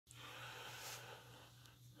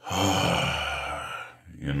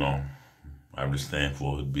you know, I'm just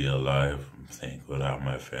thankful to be alive. I'm thankful to have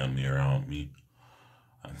my family around me.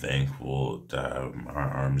 I'm thankful to have my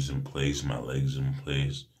arms in place, my legs in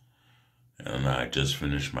place. And I just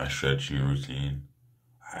finished my stretching routine.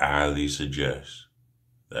 I highly suggest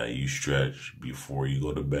that you stretch before you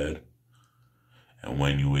go to bed. And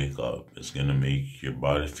when you wake up, it's going to make your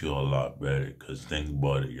body feel a lot better. Because think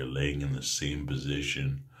about it, you're laying in the same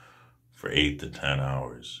position for 8 to 10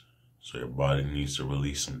 hours. So your body needs to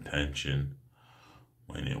release some tension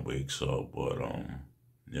when it wakes up. But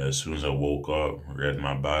yeah, as soon as I woke up, read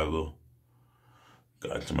my Bible,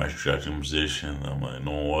 got to my stretching position, I'm like, you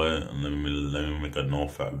know what? Let me make a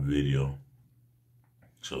NoFap video.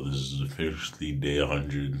 So this is officially day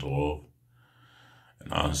 112.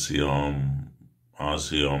 And honestly,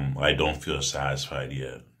 I don't feel satisfied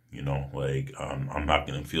yet. You know, like I'm not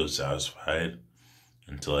gonna feel satisfied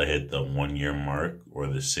until I hit the 1 year mark or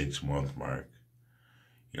the 6 month mark.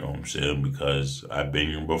 You know what I'm saying? Because I've been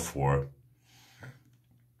here before.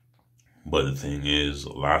 But the thing is,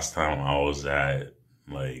 last time I was at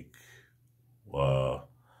uh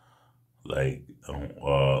like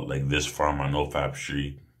this farm on NoFap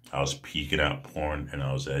Street, I was peeking at porn and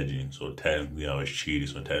I was edging. So technically I was cheating.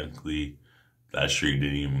 So technically that street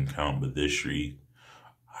didn't even count. But this street,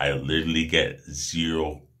 I literally get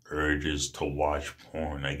zero urges to watch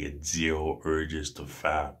porn. I get zero urges to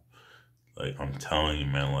fap. Like, I'm telling you,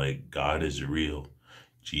 man, like, God is real.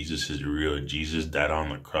 Jesus is real. Jesus died on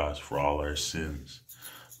the cross for all our sins.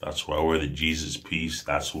 That's why I wear the Jesus piece.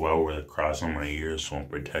 That's why I wear the cross on my ears, so I'm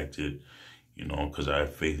protected, you know, because I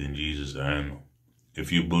have faith in Jesus. And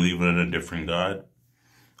if you believe in a different God,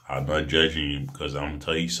 I'm not judging you, because I'm going to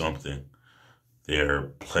tell you something. There are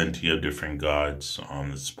plenty of different gods on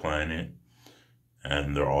this planet,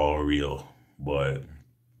 and they're all real. But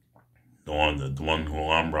the one who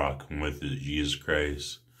I'm rocking with is Jesus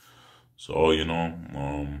Christ. So, you know,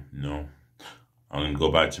 I'm gonna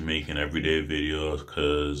go back to making everyday videos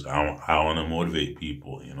because I want to motivate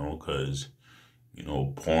people, you know, because, you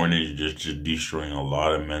know, porn is just destroying a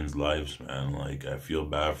lot of men's lives, man. Like, I feel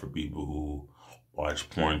bad for people who watch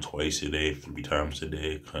porn twice a day, 3 times a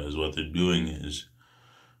day, because what they're doing is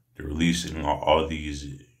they're releasing all these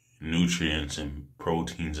nutrients and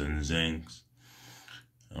proteins and zincs,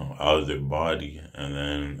 you know, out of their body, and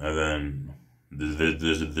then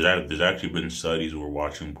there's actually been studies where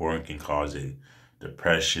watching porn can cause a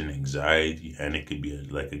depression, anxiety, and it could be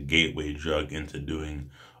like a gateway drug into doing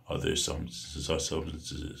other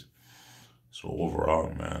substances. So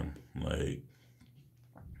overall, man, like,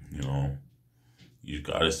 you know, you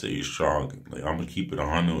gotta stay strong. Like, I'm gonna keep it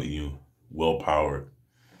 100 with you. Willpower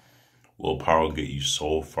will get you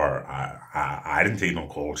so far. I didn't take no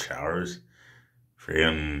cold showers.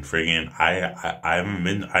 Friggin', I haven't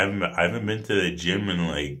been to the gym in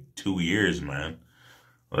like 2 years, man.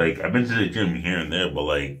 Like, I've been to the gym here and there, but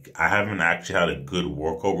like, I haven't actually had a good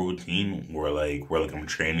workout routine where I'm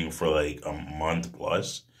training for like a month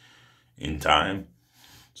plus in time.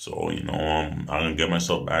 So, you know, I'm gonna get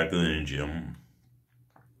myself back in the gym.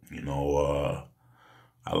 You know,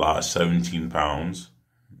 I lost 17 pounds,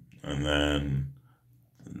 and then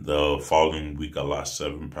the following week I lost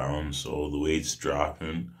 7 pounds, so the weight's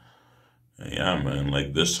dropping. And yeah, man,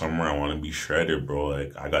 like, this summer I want to be shredded, bro.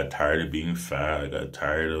 Like, I got tired of being fat. I got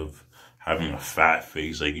tired of having a fat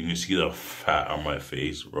face. Like, you can see the fat on my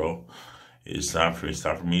face, bro. It's time for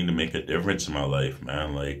me to make a difference in my life,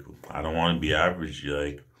 man. Like, I don't want to be average.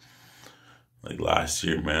 Like last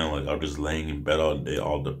year, man, like, I was just laying in bed all day,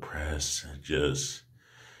 all depressed, and just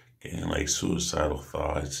getting like suicidal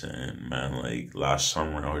thoughts. And man, like, last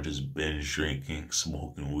summer I was just binge drinking,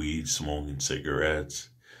 smoking weed, smoking cigarettes,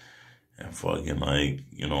 and fucking, like,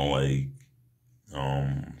 you know,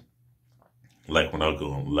 like when I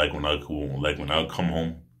go, like when I would come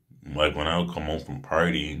home, from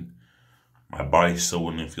partying, my body still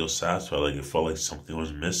wouldn't feel satisfied. Like, it felt like something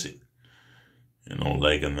was missing, you know,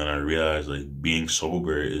 like. And then I realized, like, being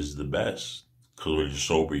sober is the best, because when you're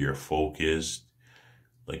sober, you're focused.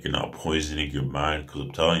 Like, you're not poisoning your mind. Because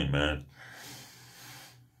I'm telling you, man,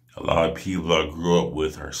 a lot of people I grew up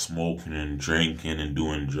with are smoking and drinking and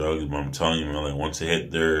doing drugs. But I'm telling you, man, like, once they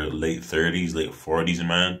hit their late 30s, late 40s,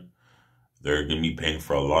 man, they're gonna be paying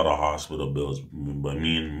for a lot of hospital bills. But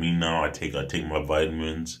me now, I take my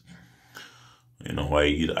vitamins. You know, I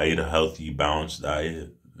eat a healthy, balanced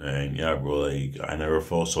diet. And yeah, bro, like, I never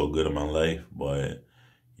felt so good in my life. But,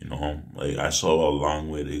 you know, like, I saw a long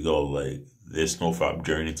way to go. Like, this NoFap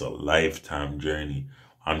journey, it's a lifetime journey.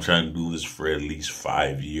 I'm trying to do this for at least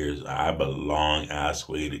 5 years. I have a long ass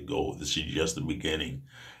way to go. This is just the beginning.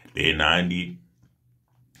 Day 90,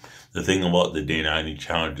 The thing about the day 90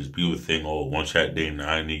 challenge is people think, oh, once you're at day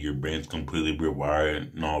 90, your brain's completely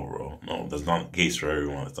rewired. No, bro. No, that's not the case for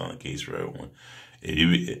everyone. That's not the case for everyone.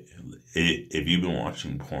 If you've been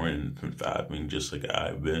watching porn and been fapping just like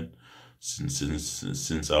I've been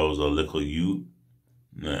since I was a little youth,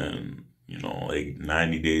 then, you know, like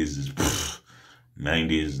 90 days is, 90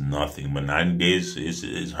 days is nothing. But 90 days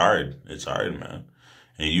is hard. It's hard, man.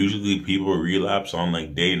 And usually people relapse on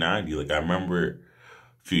like day 90. Like I remember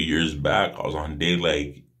a few years back, I was on day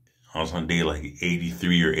like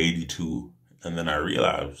 83 or 82, and then I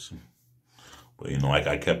relapsed. But you know, like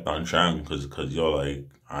I kept on trying because yo, like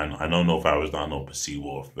I don't know if I was not no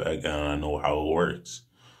placebo effect, and I know how it works.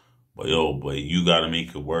 But yo, but you gotta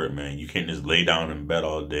make it work, man. You can't just lay down in bed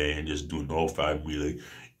all day and just do NoFap and be like,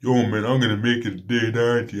 yo, man, I'm gonna make it day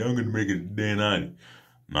 90. I'm gonna make it day 90.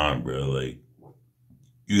 Nah, bro, like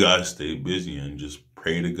you gotta stay busy and just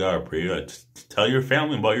pray to God. Pray to God. Tell your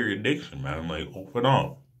family about your addiction, man. Like, open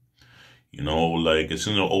up. You know, like as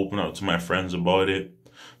soon as I open up to my friends about it,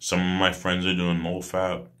 some of my friends are doing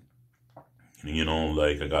NoFap. You know,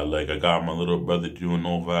 like I got my little brother doing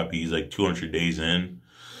NoFap. He's like 200 days in.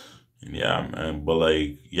 And yeah, man. But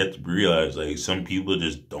like you have to realize, like some people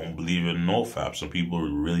just don't believe in NoFap. Some people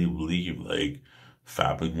really believe like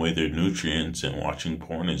fapping away their nutrients and watching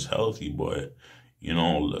porn is healthy, but you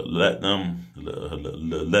know, let them live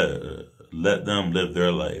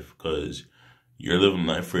their life, because you're living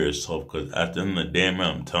life for yourself. Because at the end of the day,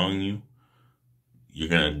 man, I'm telling you, you're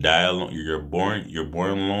gonna die alone. You're born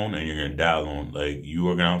alone, and you're gonna die alone. Like you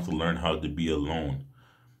are gonna have to learn how to be alone.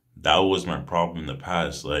 That was my problem in the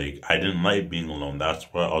past. Like I didn't like being alone. That's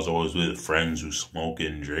why I was always with friends who smoke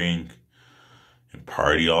and drink and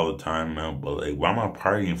party all the time, man. But like, what am I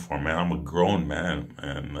partying for, man? I'm a grown man,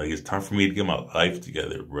 man. Like it's time for me to get my life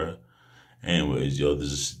together, bruh. Anyways, yo,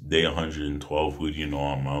 this is day 112. Who do you know?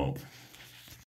 I'm out.